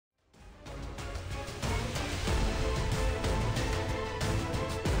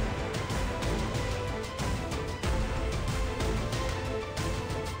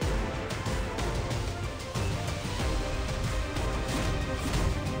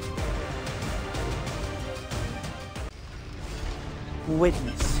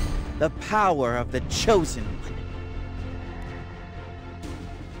Witness the power of the Chosen One.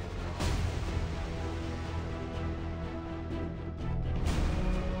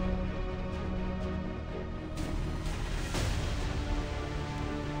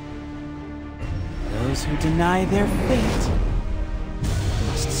 Those who deny their fate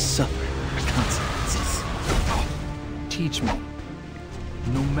must suffer consequences. Teach me,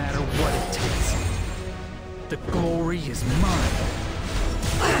 no matter what it takes. The glory is mine.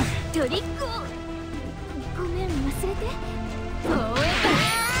 トリックをごめん忘れてフォーエバー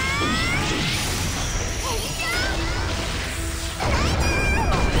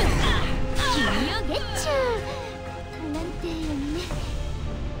君をゲッチューなんてね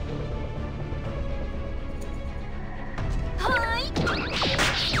はーいいけいけ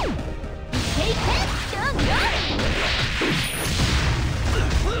ドンゴー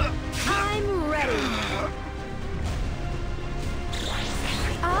I'm ready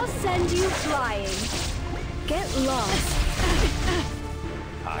I'll send you flying. Get lost.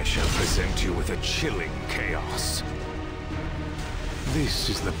 I shall present you with a chilling chaos. This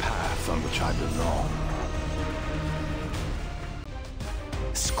is the path on which I belong.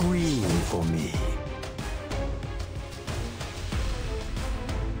 Scream for me.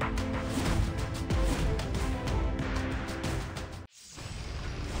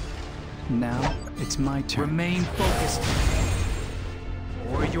 Now it's my turn. Remain focused.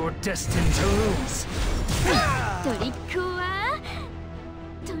 Or you're destined to lose. トリックは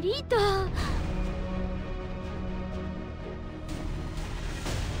トリート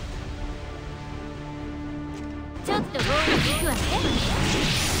ちょっとボール引くわね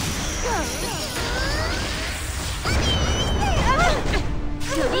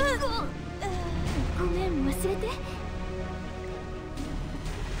トリックごめん忘れて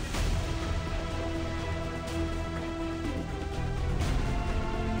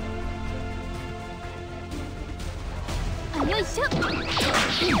よいしょ。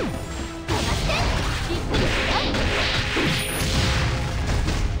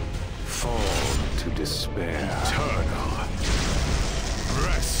Fall to despair. Eternal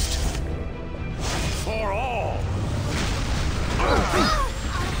rest for all.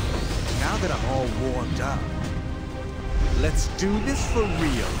 Now that I'm all warmed up, let's do this for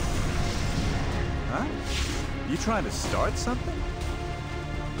real. Huh? You trying to start something?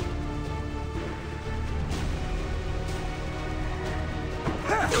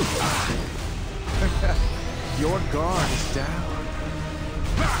 Your guard is down.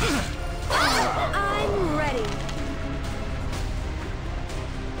 I'm ready.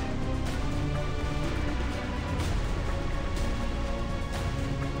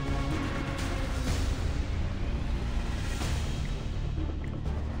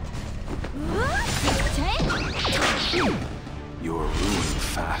 Your ruin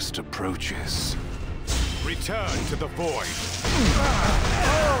fast approaches. Return to the void.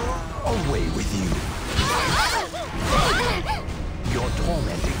 Away with you. Your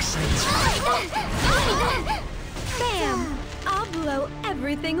torment excites me. Bam! I'll blow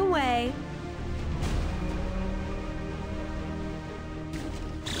everything away.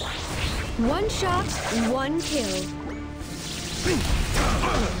 One shot, one kill.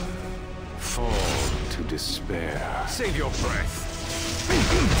 Fall to despair. Save your breath.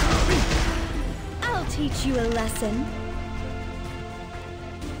 I'll teach you a lesson.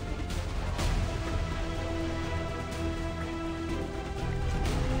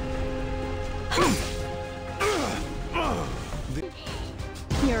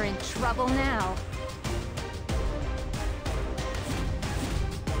 You're in trouble now.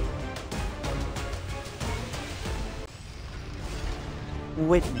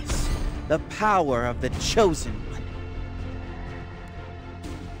 Witness the power of the Chosen One.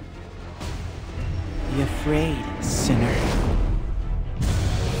 Be afraid, sinner.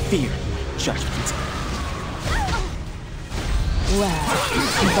 Fear my judgment. Wow,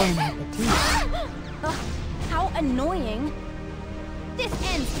 bon appetit. How annoying. This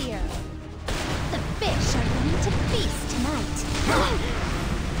ends here. The fish are going to feast tonight.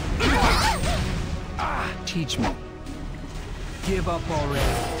 Teach me. Give up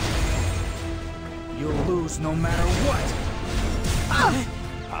already. You'll lose no matter what.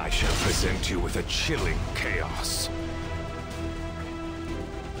 I shall present you with a chilling chaos.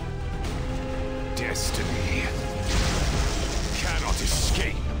 Destiny cannot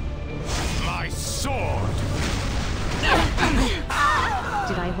escape my sword.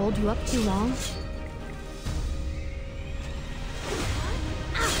 Did I hold you up too long?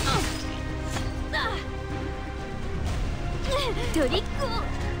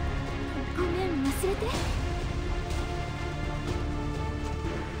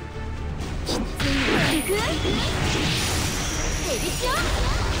 ヘビショ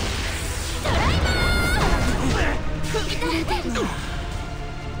ドライバー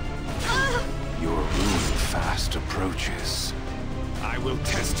Your rune fast approaches. I will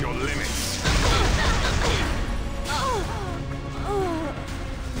test your limits.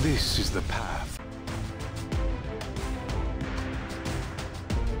 This is the path.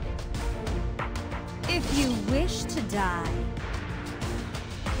 If you wish to die,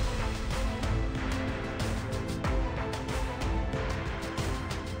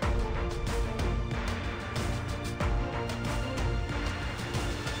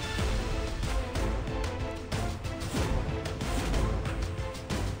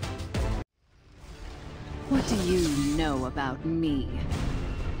 what do you know about me?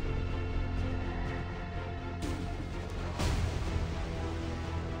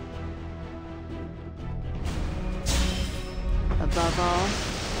 Above all,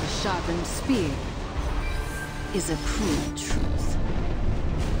 a sharpened spear is a cruel truth.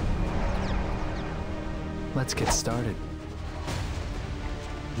 Let's get started.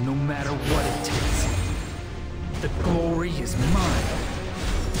 No matter what it takes, the glory is mine.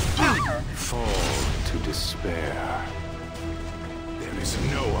 Fall to despair. There is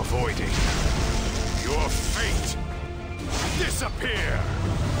no avoiding your fate. Disappear!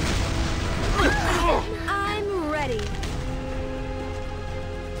 I'm ready.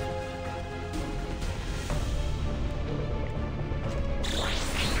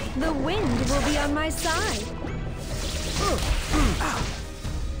 The wind will be on my side.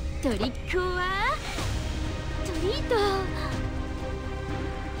 Trick wa treat.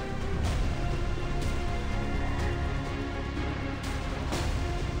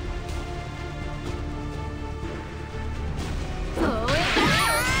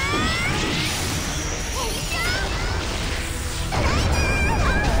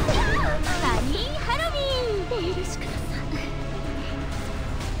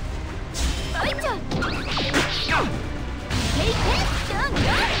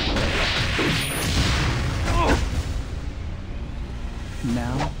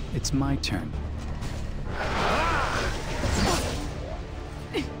 Now, it's my turn.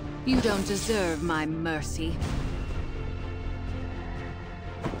 You don't deserve my mercy.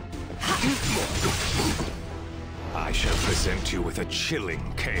 I shall present you with a chilling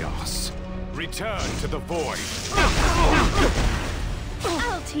chaos. Return to the void.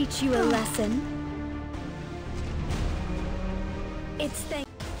 I'll teach you a lesson. It's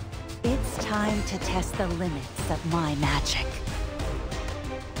time to test the limits of my magic.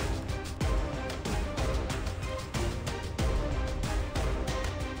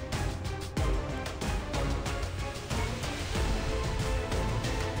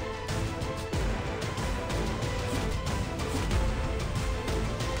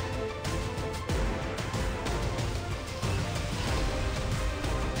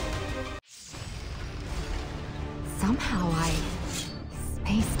 Somehow I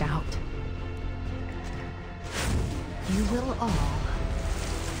spaced out. You will all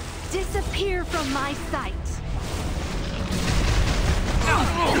disappear from my sight.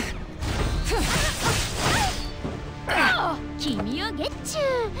 Kimiをゲッチュ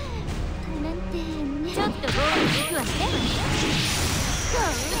なんてちょっと強引に行くわね。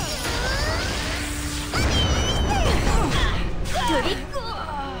トリック。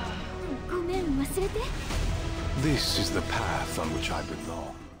ごめん忘れて。 This is the path on which I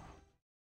belong.